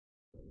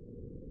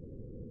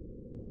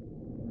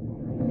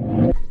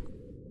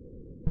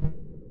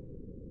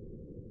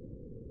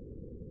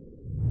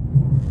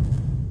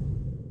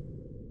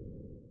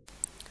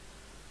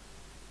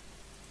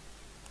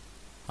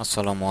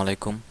আসসালামু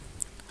আলাইকুম।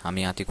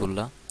 আমি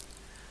আতিকুল্লাহ।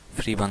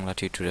 ফ্রি বাংলা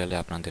টিউটোরিয়ালে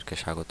আপনাদেরকে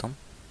স্বাগতম।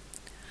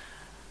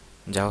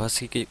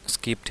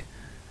 জাভাস্ক্রিপ্ট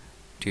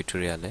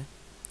টিউটোরিয়ালে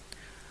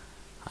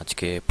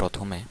আজকে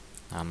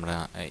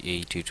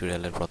এই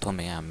টিউটোরিয়ালের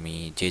প্রথমে আমি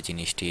যে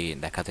জিনিসটি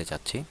দেখাতে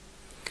চাচ্ছি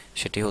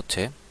সেটি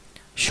হচ্ছে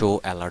শো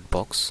অ্যালার্ট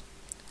বক্স।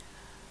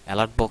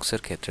 অ্যালার্ট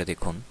বক্সের ক্ষেত্রে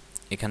দেখুন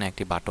এখানে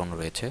একটি বাটন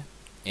রয়েছে।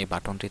 এই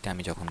বাটনটিতে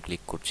আমি যখন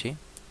ক্লিক করছি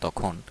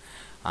তখন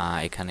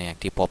এখানে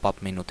একটি পপ আপ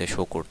মেনুতে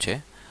শো করছে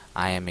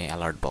I M A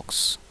alert box.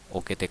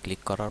 ওকেতে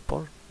ক্লিক করার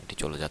পর এটি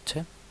চলে যাচ্ছে।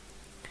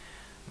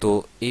 তো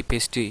এই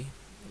পেজটি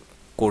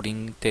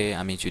কোডিংতে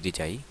আমি যদি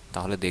যাই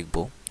তাহলে দেখব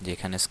যে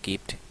এখানে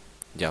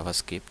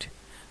জাভাস্ক্রিপ্ট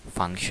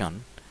ফাংশন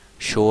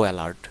শো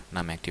অ্যালার্ট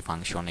নামে একটি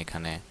ফাংশন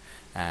এখানে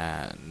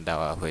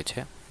দেওয়া হয়েছে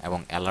এবং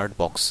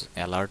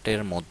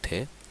অ্যালার্টের মধ্যে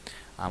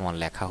আমার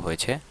লেখা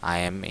হয়েছে I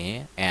M a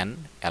an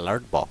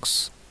alert box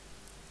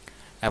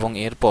এবং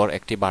এরপর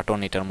একটি বাটন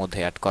এটার মধ্যে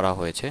অ্যাড করা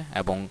হয়েছে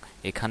এবং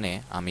এখানে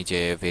আমি যে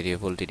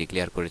ভেরিয়েবলটি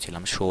ডিক্লেয়ার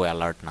করেছিলাম শো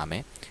অ্যালার্ট নামে,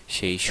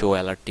 সেই শো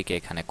অ্যালার্টটিকে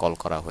এখানে কল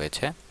করা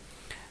হয়েছে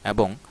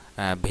এবং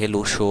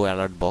ভ্যালু শো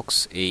অ্যালার্ট বক্স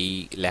এই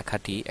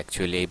লেখাটি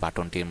অ্যাকচুয়ালি এই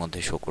বাটনটির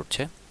মধ্যে শো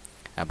করছে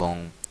এবং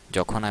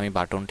যখন আমি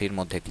বাটনটির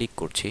মধ্যে ক্লিক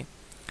করছি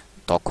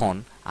তখন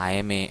I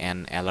M a an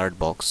alert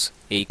box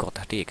এই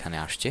কথাটি এখানে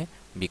আসছে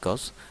বিকজ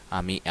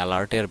আমি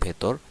অ্যালার্টের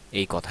ভেতর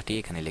এই কথাটি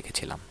এখানে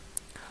লিখেছিলাম।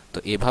 তো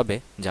এভাবে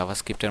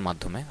জাভাস্ক্রিপ্টের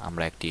মাধ্যমে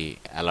আমরা একটি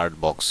অ্যালার্ট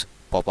বক্স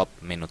পপ আপ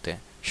মেনুতে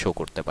শো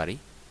করতে পারি।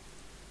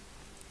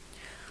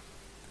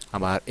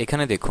 আবার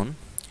এখানে দেখুন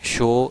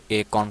শো এ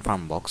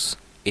কনফার্ম বক্স,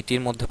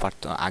 এটির মধ্যে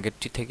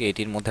আগেরটি থেকে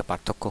এটির মধ্যে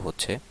পার্থক্য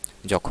হচ্ছে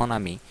যখন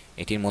আমি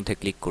এটির মধ্যে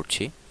ক্লিক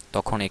করছি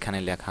তখন এখানে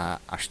লেখা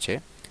আসছে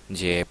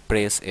যে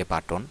প্রেস এ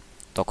বাটন,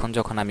 তখন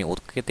যখন আমি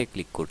ওকেতে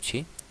ক্লিক করছি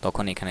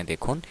তখন এখানে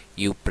দেখুন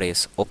ইউ প্রেস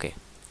ওকে।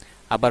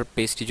 আবার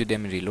পেজটি যদি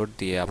আমি রিলোড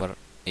দিয়ে আবার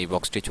এই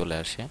বক্সটি চলে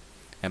আসে,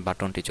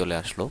 বাটনটি চলে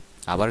আসলো,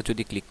 আবার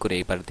যদি ক্লিক করে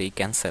এইবার দিই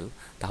ক্যান্সেল,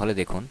 তাহলে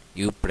দেখুন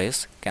ইউ প্রেস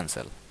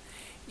ক্যান্সেল।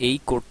 এই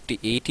কোডটি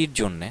এইটির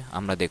জন্যে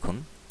আমরা দেখুন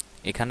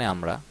এখানে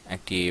আমরা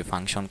একটি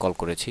ফাংশন কল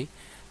করেছি,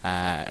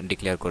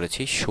 ডিক্লেয়ার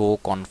করেছি শো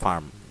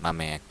কনফার্ম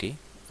নামে একটি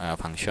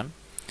ফাংশন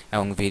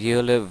এবং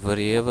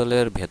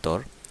ভেরিয়েবলের ভেতর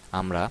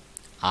আমরা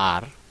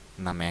আর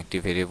নামে একটি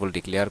ভেরিয়েবল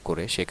ডিক্লেয়ার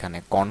করে সেখানে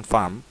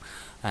কনফার্ম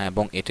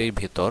এবং এটির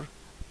ভেতর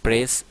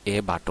প্রেস এ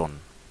বাটন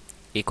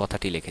এই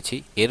কথাটি লিখেছি।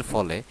 এর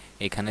ফলে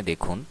এখানে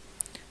দেখুন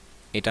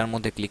এটার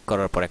মধ্যে ক্লিক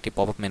করার পর একটি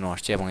পপ আপ মেনু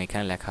আসছে এবং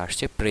এখানে লেখা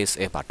আসছে প্রেস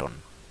এ বাটন।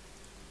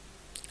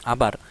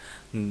 আবার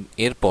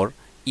এরপর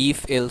ইফ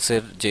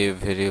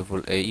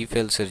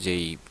এলসের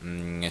যেই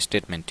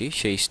স্টেটমেন্টটি,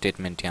 সেই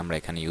স্টেটমেন্টটি আমরা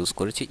এখানে ইউজ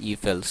করেছি।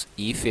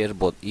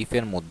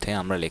 ইফের মধ্যে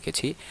আমরা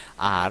লিখেছি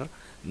আর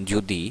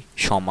যদি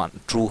সমান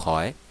ট্রু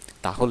হয়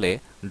তাহলে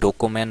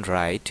ডকুমেন্ট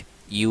রাইট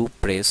ইউ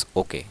প্রেস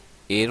ওকে।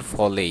 এর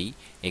ফলেই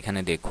এখানে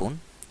দেখুন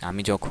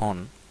আমি যখন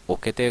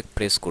ওকেতে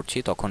প্রেস করছি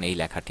তখন এই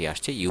লেখাটি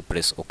আসছে ইউ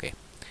প্রেস ওকে।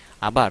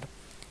 আবার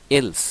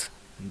এলস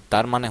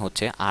তার মানে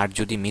হচ্ছে আর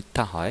যদি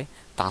মিথ্যা হয়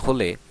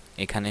তাহলে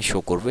এখানে শো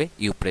করবে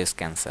ইউ প্রেস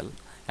ক্যান্সেল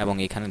এবং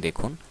এখানে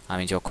দেখুন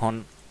আমি যখন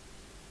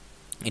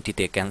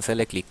এটিতে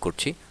ক্যান্সেলে ক্লিক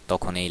করছি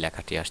তখন এই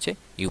লেখাটি আসছে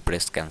ইউ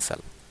প্রেস ক্যান্সেল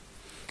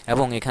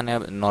এবং এখানে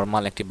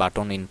নর্মাল একটি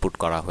বাটন ইনপুট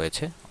করা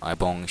হয়েছে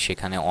এবং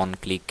সেখানে অন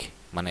ক্লিক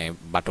মানে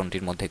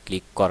বাটনটির মধ্যে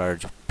ক্লিক করার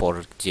পর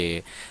যে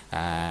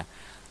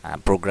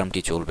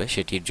প্রোগ্রামটি চলবে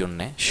সেটির জন্য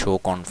শো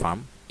কনফার্ম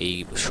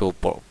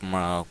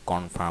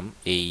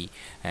এই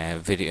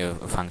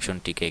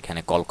ফাংশনটিকে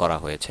এখানে কল করা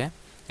হয়েছে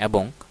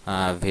এবং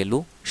ভ্যালু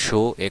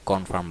শো এ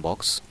কনফার্ম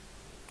বক্স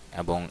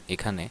এবং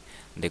এখানে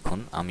দেখুন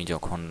আমি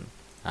যখন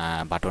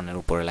বাটনের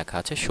উপরে লেখা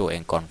আছে শো এ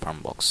কনফার্ম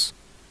বক্স।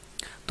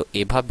 তো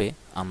এভাবে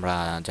আমরা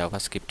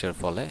জাভাস্ক্রিপ্টের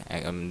ফলে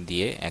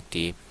দিয়ে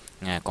একটি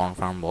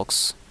কনফার্ম বক্স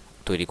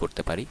তৈরি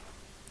করতে পারি।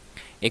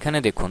 এখানে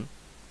দেখুন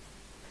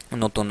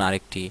নতুন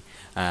আরেকটি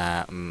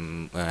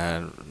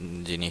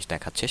জিনিস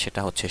দেখাচ্ছে,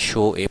 সেটা হচ্ছে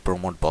শো এ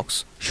প্রমোট বক্স।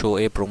 শো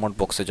এ প্রমোট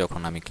বক্সে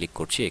যখন আমি ক্লিক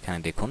করছি এখানে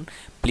দেখুন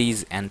প্লিজ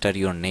এন্টার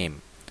ইউর নেম।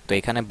 তো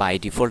এখানে বাই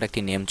ডিফল্ট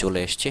একটি নেম চলে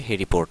এসছে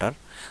হ্যারি পটার।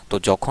 তো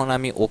যখন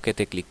আমি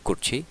ওকেতে ক্লিক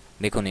করছি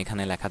দেখুন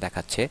এখানে লেখা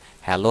দেখাচ্ছে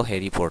hello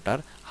Harry Potter,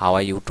 how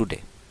are you today.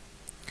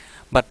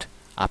 But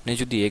আপনি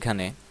যদি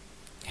এখানে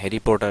হ্যারি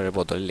পটারের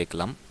বদলে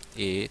লিখলাম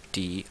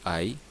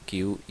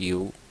ATIQUE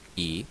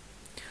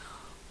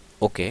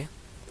ওকে,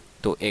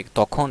 তো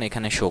তখন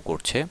এখানে শো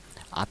করছে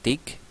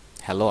Atik,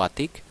 hello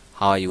Atik,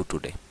 how are you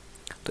today.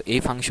 তো এই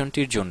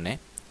ফাংশনটির জন্য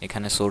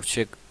এখানে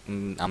সোর্সে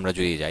আমরা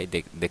যদি যাই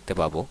দেখতে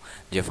পাবো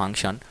যে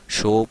ফাংশন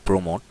শো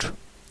প্রমোট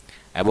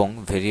এবং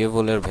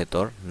ভেরিয়েবলের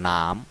ভেতর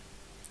নাম,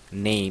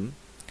 name,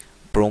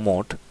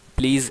 promote,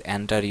 please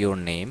enter your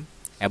name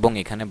এবং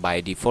এখানে বাই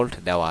ডিফল্ট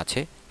দেওয়া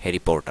আছে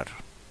Harry Potter.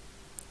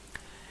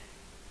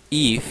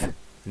 If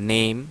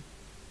name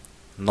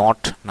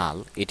not নাল,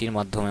 এটির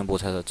মাধ্যমে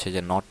বোঝা যাচ্ছে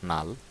যে নট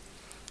নাল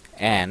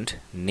অ্যান্ড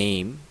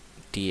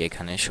নেমটি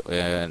এখানে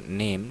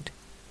নেমড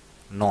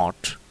নট,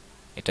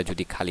 এটা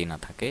যদি খালি না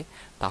থাকে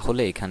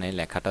তাহলে এখানে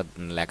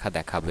লেখা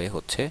দেখাবে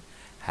হচ্ছে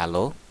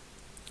হ্যালো,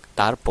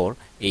 তারপর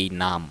এই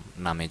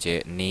নামে যে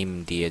নেম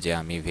দিয়ে যে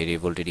আমি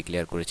ভেরিয়েবলটি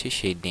ডিক্লেয়ার করেছি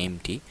সেই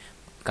নেমটি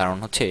কারণ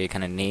হচ্ছে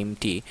এখানে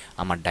নেমটি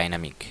আমার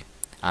ডাইনামিক,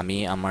 আমি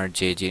আমার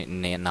যে যে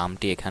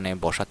নামটি এখানে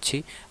বসাচ্ছি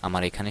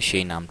আমার এখানে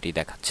সেই নামটি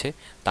দেখাচ্ছে।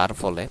 তার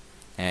ফলে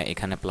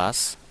এখানে প্লাস,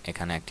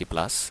 এখানে একটি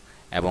প্লাস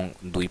এবং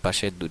দুই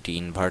পাশে দুটি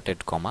ইনভার্টেড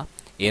কমা,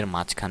 এর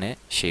মাঝখানে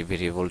সেই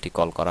ভেরিয়েবলটি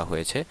কল করা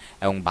হয়েছে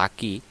এবং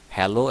বাকি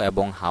হ্যালো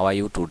এবং হাউ আর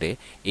ইউ টুডে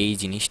এই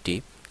জিনিসটি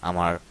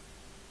আমার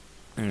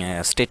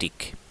স্ট্যাটিক।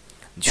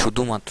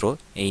 শুধুমাত্র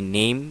এই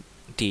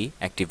নেমটি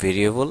একটি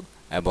ভেরিয়েবল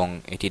এবং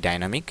এটি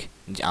ডাইনামিক,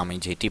 আমি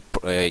যেটি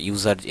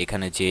ইউজার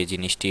এখানে যে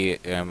জিনিসটি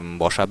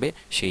বসাবে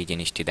সেই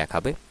জিনিসটি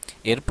দেখাবে।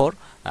 এরপর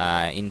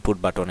ইনপুট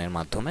বাটনের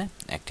মাধ্যমে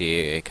একটি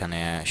এখানে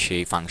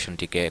সেই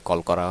ফাংশনটিকে কল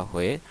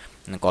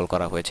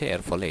করা হয়েছে,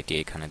 এর ফলে এটি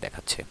এখানে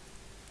দেখাচ্ছে।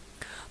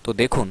 তো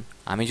দেখুন,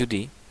 আমি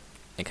যদি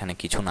এখানে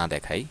কিছু না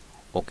দেখাই,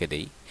 ওকে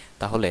দেই,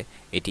 তাহলে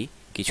এটি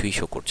কিছুই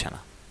শো করছে না।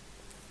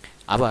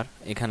 আবার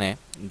এখানে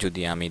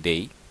যদি আমি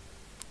দেই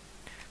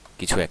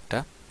কিছু একটা,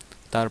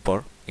 তারপর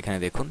এখানে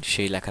দেখুন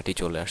সেই লেখাটি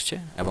চলে আসছে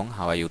এবং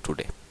হাউ আর ইউ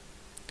টুডে।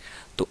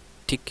 তো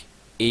ঠিক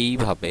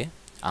এইভাবে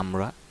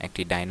আমরা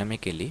একটি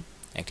ডাইনামিক্যালি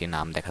একটি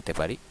নাম দেখাতে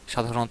পারি।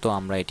 সাধারণত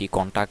আমরা এটি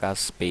কন্টাক্ট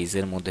আস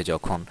পেজের মধ্যে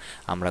যখন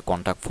আমরা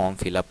কন্টাক্ট ফর্ম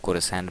ফিল আপ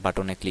করে সেন্ড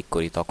বাটনে ক্লিক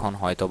করি, তখন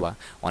হয়তোবা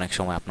অনেক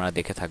সময় আপনারা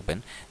দেখে থাকবেন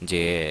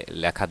যে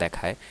লেখা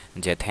দেখায়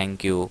যে thank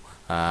you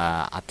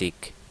Atik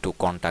two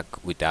contact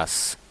with us.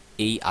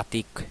 এই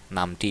আতিক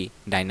নামটি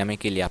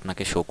ডাইনামিক্যালি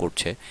আপনাকে শো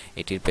করছে,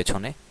 এটির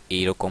পেছনে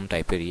এইরকম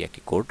টাইপেরই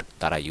একটি কোড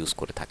তারা ইউজ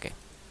করে থাকে।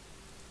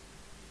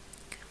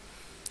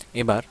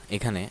 এবার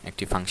এখানে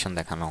একটি ফাংশন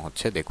দেখানো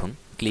হচ্ছে, দেখুন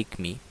ক্লিক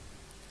মি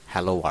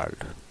হ্যালো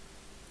ওয়ার্ল্ড।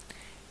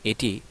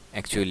 এটি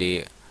অ্যাকচুয়ালি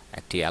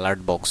একটি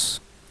অ্যালার্ট বক্স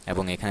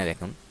এবং এখানে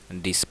দেখুন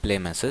ডিসপ্লে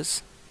মেসেজ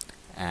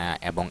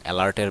এবং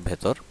অ্যালার্টের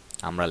ভেতর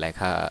আমরা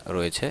লেখা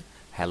রয়েছে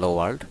হ্যালো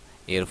ওয়ার্ল্ড।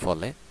 এর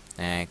ফলে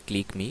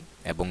ক্লিক মি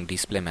এবং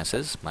ডিসপ্লে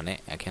মেসেজ মানে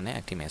এখানে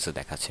একটি মেসেজ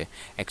দেখাচ্ছে।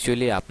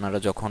 অ্যাকচুয়ালি আপনারা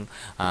যখন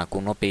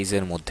কোনো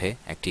পেজের মধ্যে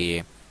একটি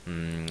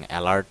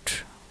অ্যালার্ট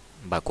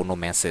বা কোনো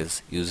মেসেজ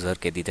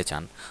ইউজারকে দিতে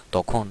চান,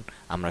 তখন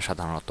আমরা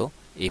সাধারণত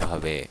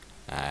এইভাবে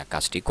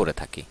কাজটি করে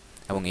থাকি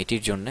এবং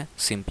এটির জন্য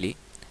সিম্পলি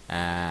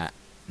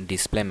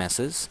ডিসপ্লে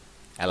মেসেজ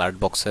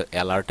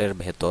অ্যালার্টের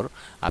ভেতর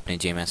আপনি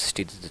যে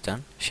মেসেজটি দিতে চান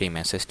সেই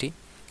মেসেজটি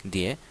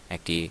দিয়ে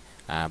একটি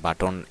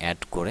বাটন অ্যাড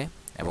করে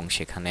এবং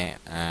সেখানে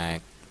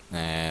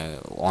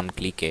অন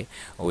ক্লিকে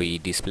ওই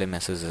ডিসপ্লে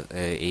মেসেজ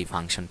এই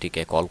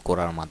ফাংশনটিকে কল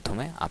করার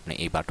মাধ্যমে আপনি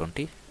এই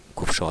বাটনটি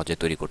খুব সহজে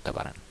তৈরি করতে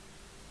পারেন।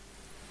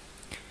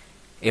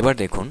 এবার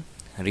দেখুন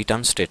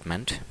রিটার্ন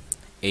স্টেটমেন্ট।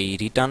 এই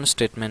রিটার্ন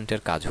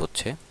স্টেটমেন্টের কাজ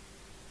হচ্ছে,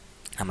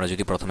 আমরা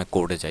যদি প্রথমে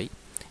কোডে যাই,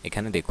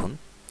 এখানে দেখুন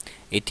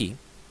এটি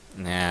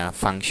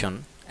ফাংশন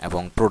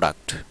এবং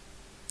প্রোডাক্ট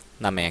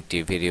নামে একটি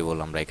ভেরিয়েবল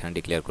আমরা এখানে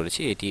ডিক্লেয়ার করেছি।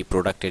 এটি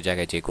প্রোডাক্টের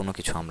জায়গায় যে কোনো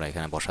কিছু আমরা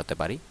এখানে বসাতে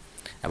পারি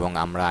এবং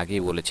আমরা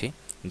আগেই বলেছি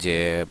যে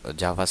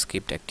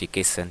জাভাস্ক্রিপ্ট একটি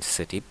কেস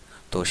সেনসিটিভ,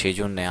 তো সেই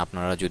জন্য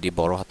আপনারা যদি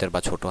বড় হাতের বা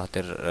ছোট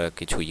হাতের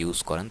কিছু ইউজ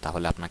করেন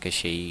তাহলে আপনাকে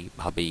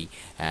সেইভাবেই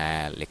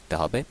লিখতে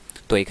হবে।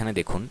 তো এখানে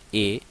দেখুন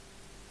এ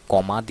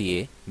কমা দিয়ে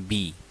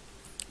বি,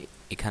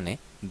 এখানে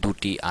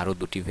আরও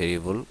দুটি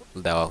ভেরিয়েবল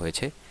দেওয়া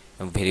হয়েছে,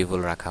 ভেরিয়েবল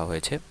রাখা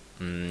হয়েছে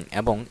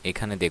এবং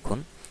এখানে দেখুন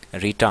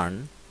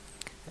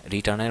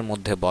রিটার্নের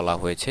মধ্যে বলা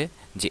হয়েছে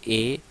যে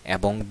এ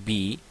এবং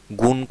বি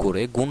গুণ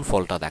করে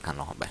গুণফলটা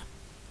দেখানো হবে।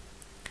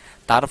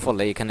 তার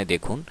ফলে এখানে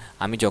দেখুন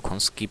আমি যখন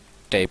স্কিপ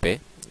টাইপে,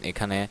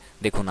 এখানে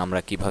দেখুন আমরা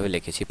কিভাবে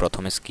লিখেছি,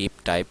 প্রথমে স্কিপ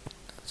টাইপ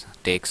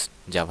টেক্সট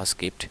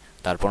জাভাস্ক্রিপ্ট,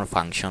 তারপর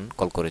ফাংশন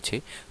কল করেছি,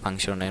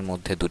 ফাংশনের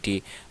মধ্যে দুটি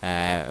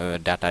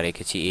ডাটা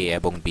রেখেছি এ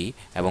এবং বি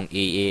এবং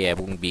এ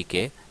এবং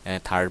বিকে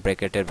থার্ড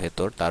ব্র্যাকেটের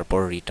ভেতর, তারপর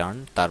রিটার্ন,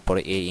 তারপর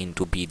এ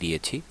ইন্টু বি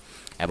দিয়েছি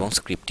এবং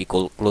স্ক্রিপ্টটি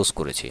ক্লোজ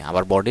করেছি।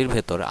 আবার বডির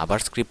ভেতর আবার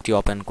স্ক্রিপ্টটি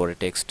ওপেন করে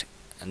টেক্সট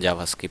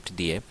জাভাস্ক্রিপ্ট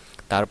দিয়ে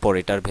তারপর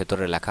এটার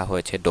ভেতরে লেখা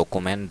হয়েছে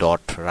ডকুমেন্ট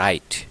ডট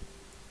রাইট।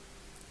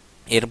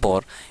 এরপর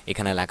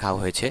এখানে লেখা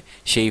হয়েছে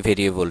সেই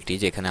ভেরিয়েবলটি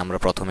যেখানে আমরা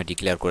প্রথমে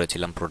ডিক্লেয়ার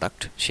করেছিলাম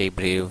প্রোডাক্ট, সেই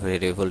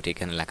ভেরিয়েবলটি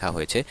এখানে লেখা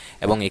হয়েছে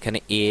এবং এখানে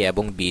এ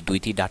এবং বি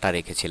দুইটি ডাটা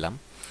রেখেছিলাম।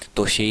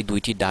 তো সেই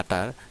দুইটি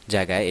ডাটার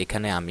জায়গায়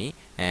এখানে আমি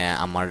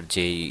আমার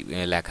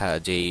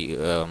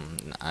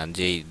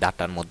যেই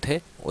ডাটার মধ্যে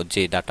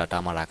যে ডাটাটা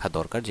আমার রাখা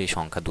দরকার, যেই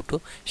সংখ্যা দুটো,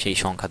 সেই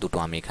সংখ্যা দুটো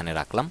আমি এখানে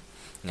রাখলাম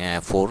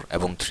 4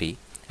 এবং 3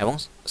 এবং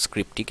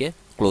স্ক্রিপ্টটিকে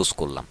ক্লোজ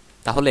করলাম।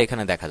 তাহলে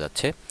এখানে দেখা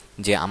যাচ্ছে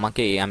যে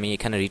আমি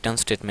এখানে রিটার্ন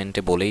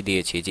স্টেটমেন্টে বলেই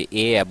দিয়েছি যে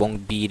এ এবং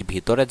বির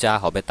ভিতরে যা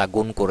হবে তা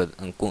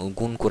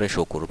গুণ করে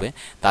শো করবে।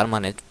 তার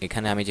মানে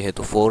এখানে আমি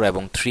যেহেতু 4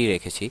 এবং 3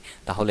 রেখেছি,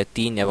 তাহলে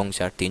 3 এবং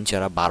 4, 3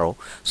 4 12,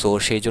 সো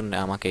সেই জন্য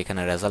আমাকে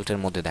এখানে রেজাল্টের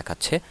মধ্যে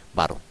দেখাচ্ছে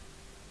 12।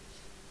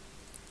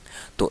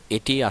 তো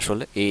এটি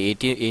আসলে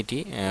এটি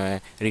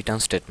রিটার্ন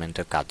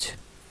স্টেটমেন্টের কাজ।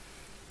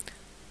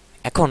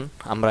 এখন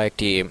আমরা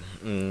একটি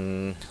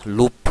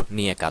লুপ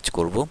নিয়ে কাজ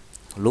করব।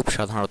 লুপ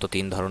সাধারণত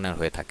 3 ধরনের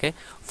হয়ে থাকে,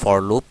 ফর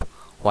লুপ,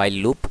 হোয়াইল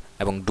লুপ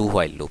এবং ডু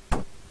হোয়াইল লুপ।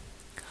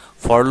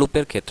 ফর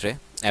লুপের ক্ষেত্রে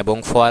এবং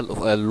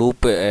লুপ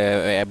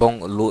এবং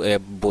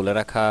বলে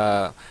রাখা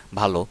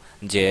ভালো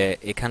যে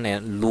এখানে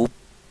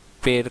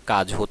লুপের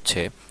কাজ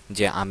হচ্ছে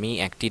যে আমি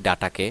একটি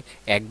ডাটাকে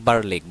একবার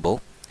লিখব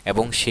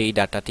এবং সেই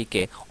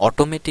ডাটাটিকে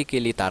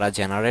অটোমেটিক্যালি তারা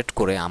জেনারেট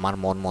করে আমার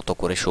মন মতো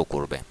করে শো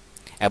করবে।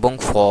 এবং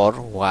ফর,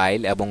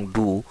 হোয়াইল এবং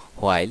ডু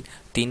হোয়াইল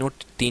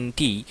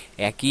তিনটি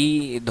একই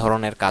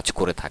ধরনের কাজ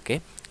করে থাকে,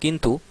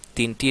 কিন্তু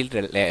তিনটির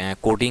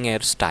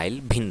কোডিংয়ের স্টাইল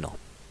ভিন্ন।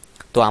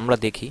 তো আমরা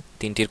দেখি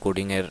তিনটির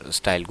কোডিংয়ের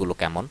স্টাইলগুলো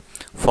কেমন।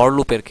 ফর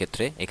লুপের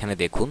ক্ষেত্রে এখানে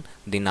দেখুন,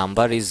 দি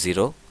নাম্বার ইজ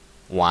 0,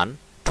 1,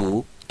 2,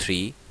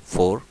 3,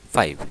 4,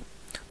 5।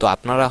 তো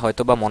আপনারা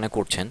হয়তোবা মনে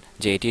করছেন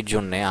যে এটির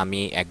জন্য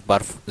আমি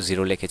একবার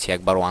 0 লিখেছি,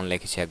 একবার 1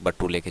 লিখেছি, একবার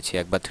 2 লিখেছি,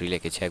 একবার 3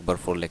 লিখেছি, একবার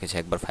 4 লিখেছি,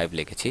 একবার 5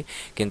 লিখেছি,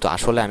 কিন্তু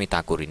আসলে আমি তা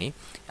করিনি।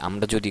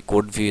 আমরা যদি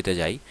কোড ভিউতে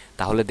যাই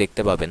তাহলে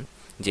দেখতে পাবেন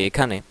যে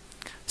এখানে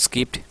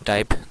স্ক্রিপ্ট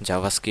টাইপ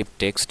জাভাস্ক্রিপ্ট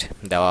টেক্সট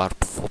দেওয়ার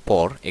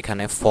পর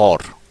এখানে ফর,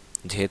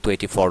 যেহেতু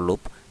এটি ফর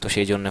লুপ, তো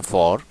সেই জন্য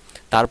ফর,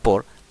 তারপর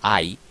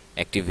আই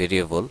একটি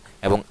ভেরিয়েবল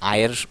এবং আই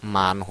এর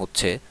মান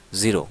হচ্ছে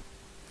 0,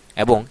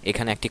 এবং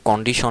এখানে একটি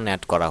কন্ডিশন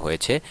অ্যাড করা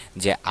হয়েছে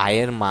যে আই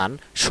এর মান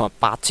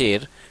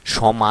 5-এর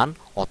সমান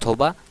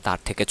অথবা তার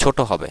থেকে ছোট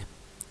হবে।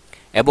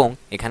 এবং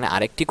এখানে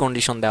আরেকটি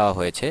কন্ডিশন দেওয়া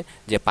হয়েছে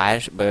যে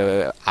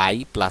আই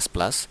প্লাস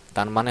প্লাস,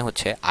 তার মানে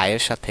হচ্ছে আই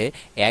এর সাথে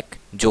 1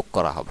 যোগ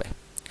করা হবে।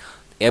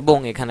 এবং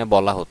এখানে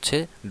বলা হচ্ছে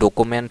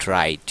ডকুমেন্ট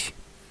রাইট,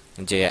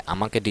 যে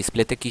আমাকে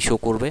ডিসপ্লেতে কি শো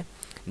করবে,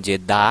 যে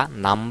দ্য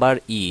নাম্বার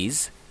ইজ,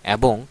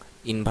 এবং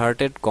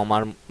ইনভার্টেড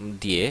কমার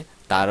দিয়ে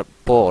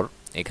তারপর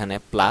এখানে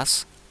প্লাস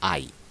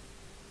আই।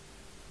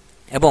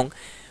 এবং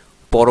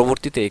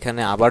পরবর্তীতে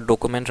এখানে আবার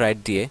ডকুমেন্ট রাইট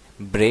দিয়ে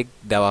ব্রেক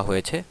দেওয়া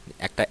হয়েছে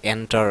একটা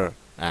এন্টার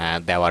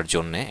দেওয়ার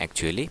জন্য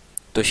অ্যাকচুয়ালি।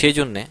 তো সেই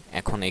জন্য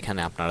এখন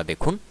এখানে আপনারা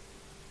দেখুন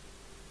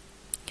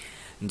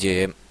যে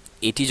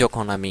এটি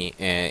যখন আমি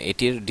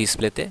এটির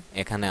ডিসপ্লেতে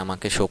এখানে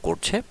আমাকে শো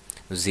করছে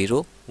 0,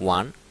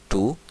 1,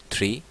 2,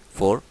 3,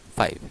 4,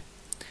 5।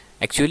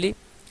 অ্যাকচুয়ালি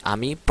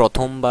আমি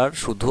প্রথমবার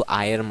শুধু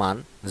আই এর মান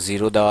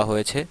 0 দেওয়া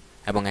হয়েছে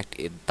এবং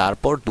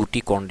তারপর দুটি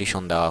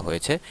কন্ডিশন দেওয়া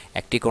হয়েছে।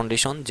 একটি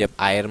কন্ডিশন যে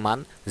আই এর মান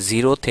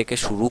 0 থেকে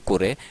শুরু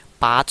করে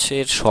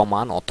 5-এর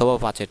সমান অথবা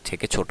 5-এর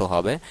থেকে ছোট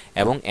হবে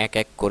এবং এক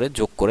এক করে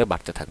যোগ করে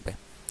বাড়তে থাকবে।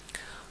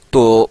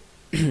 তো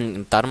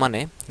তার মানে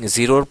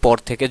 0-র পর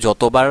থেকে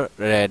যতবার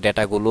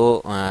ডেটাগুলো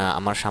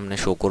আমার সামনে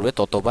শো করবে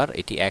ততবার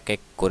এটি এক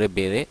এক করে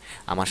বেড়ে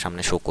আমার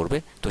সামনে শো করবে।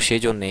 তো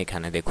সেই জন্য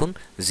এখানে দেখুন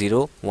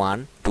 0, 1,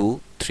 2,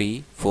 3,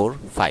 4,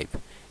 5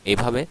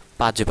 এইভাবে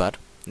 5বার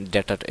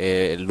ডেটা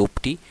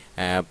লুপটি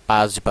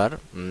 5বার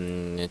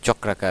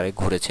চক্রাকারে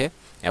ঘুরেছে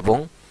এবং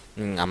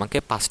আমাকে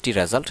 5টি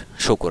রেজাল্ট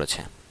শো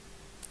করেছে।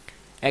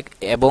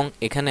 এবং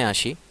এখানে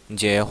আসি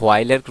যে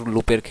হোয়াইলের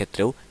লুপের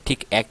ক্ষেত্রেও ঠিক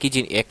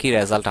একই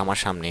রেজাল্ট আমার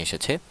সামনে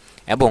এসেছে।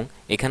 এবং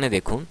এখানে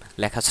দেখুন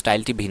লেখা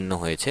স্টাইলটি ভিন্ন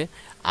হয়েছে,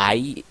 আই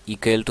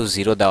ইকুয়াল টু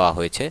 0 দেওয়া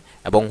হয়েছে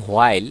এবং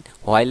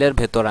হোয়াইলের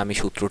ভেতর আমি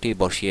সূত্রটি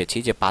বসিয়েছি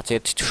যে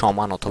 5-এর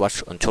সমান অথবা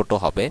ছোট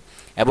হবে,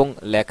 এবং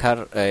লেখার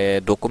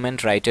ডকুমেন্ট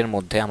রাইটের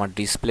মধ্যে আমার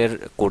ডিসপ্লের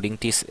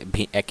কোডিংটি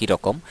একই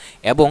রকম,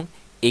 এবং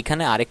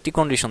এখানে আরেকটি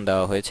কন্ডিশন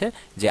দেওয়া হয়েছে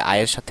যে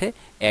আয়ের সাথে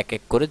এক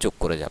এক করে যোগ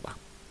করে যাবা।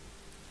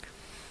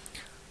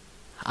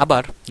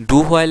 আবার ডু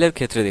হোয়াইলের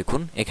ক্ষেত্রে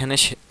দেখুন এখানে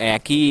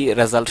একই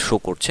রেজাল্ট শো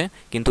করছে,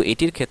 কিন্তু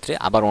এটির ক্ষেত্রে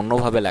আবার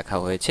অন্যভাবে লেখা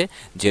হয়েছে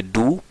যে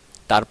ডু,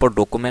 তারপর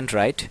ডকুমেন্ট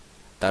রাইট,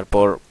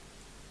 তারপর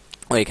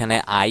এখানে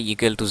আই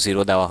ইকুয়াল টু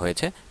 0 দেওয়া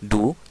হয়েছে,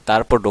 ডু,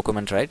 তারপর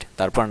ডকুমেন্ট রাইট,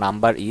 তারপর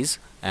নাম্বার ইজ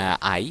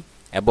আই,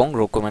 এবং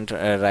ডকুমেন্ট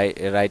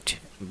রাইট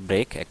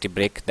ব্রেক, একটি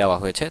ব্রেক দেওয়া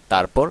হয়েছে,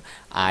 তারপর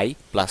আই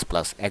প্লাস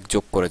প্লাস 1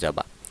 যোগ করে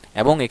যাবা।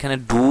 এবং এখানে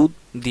ডু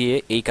দিয়ে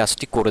এই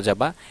কাজটি করে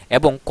যাবা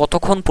এবং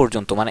কতক্ষণ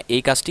পর্যন্ত, মানে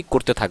এই কাজটি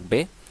করতে থাকবে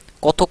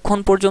কতক্ষণ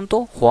পর্যন্ত,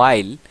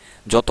 হোয়াইল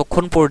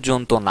যতক্ষণ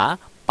পর্যন্ত না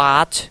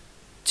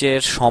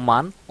 5-এর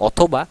সমান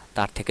অথবা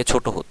তার থেকে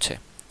ছোট হচ্ছে,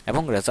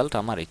 এবং রেজাল্ট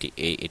আমার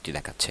এটি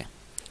দেখাচ্ছে।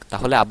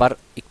 তাহলে আবার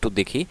একটু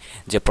দেখি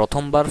যে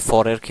প্রথমবার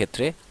ফরের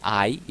ক্ষেত্রে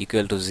আই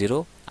ইকুয়াল টু 0,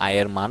 আই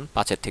এর মান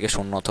 5-এর থেকে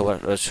 0 অথবা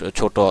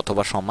ছোট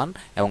অথবা সমান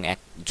এবং 1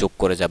 যোগ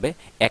করে যাবে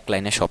এক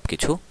লাইনে সব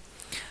কিছু।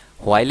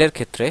 হোয়াইলের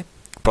ক্ষেত্রে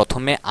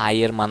প্রথমে আই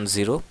এর মান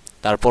 0,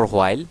 তারপর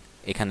হোয়াইল,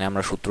 এখানে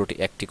আমরা সূত্রটি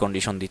একটি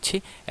কন্ডিশন দিচ্ছি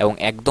এবং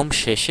একদম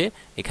শেষে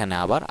এখানে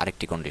আবার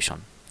আরেকটি কন্ডিশন।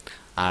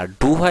 আর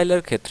ডু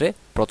হোয়াইলের ক্ষেত্রে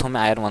প্রথমে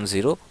আই এর মান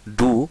 0,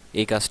 ডু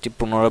এই কাজটি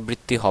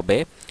পুনরাবৃত্তি হবে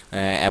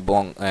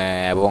এবং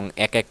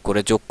এক এক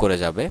করে যোগ করে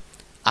যাবে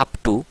আপ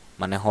টু,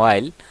 মানে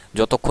হোয়াইল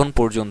যতক্ষণ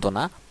পর্যন্ত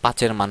না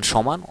 5-এর মান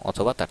সমান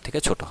অথবা তার থেকে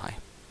ছোট হয়।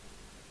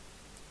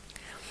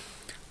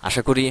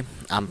 আশা করি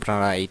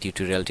আপনারা এই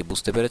টিউটোরিয়ালটি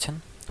বুঝতে পেরেছেন।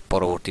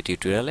 পরবর্তী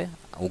টিউটোরিয়ালে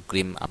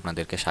অগ্রিম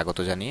আপনাদেরকে স্বাগত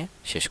জানিয়ে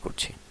শেষ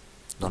করছি।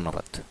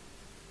 ধন্যবাদ।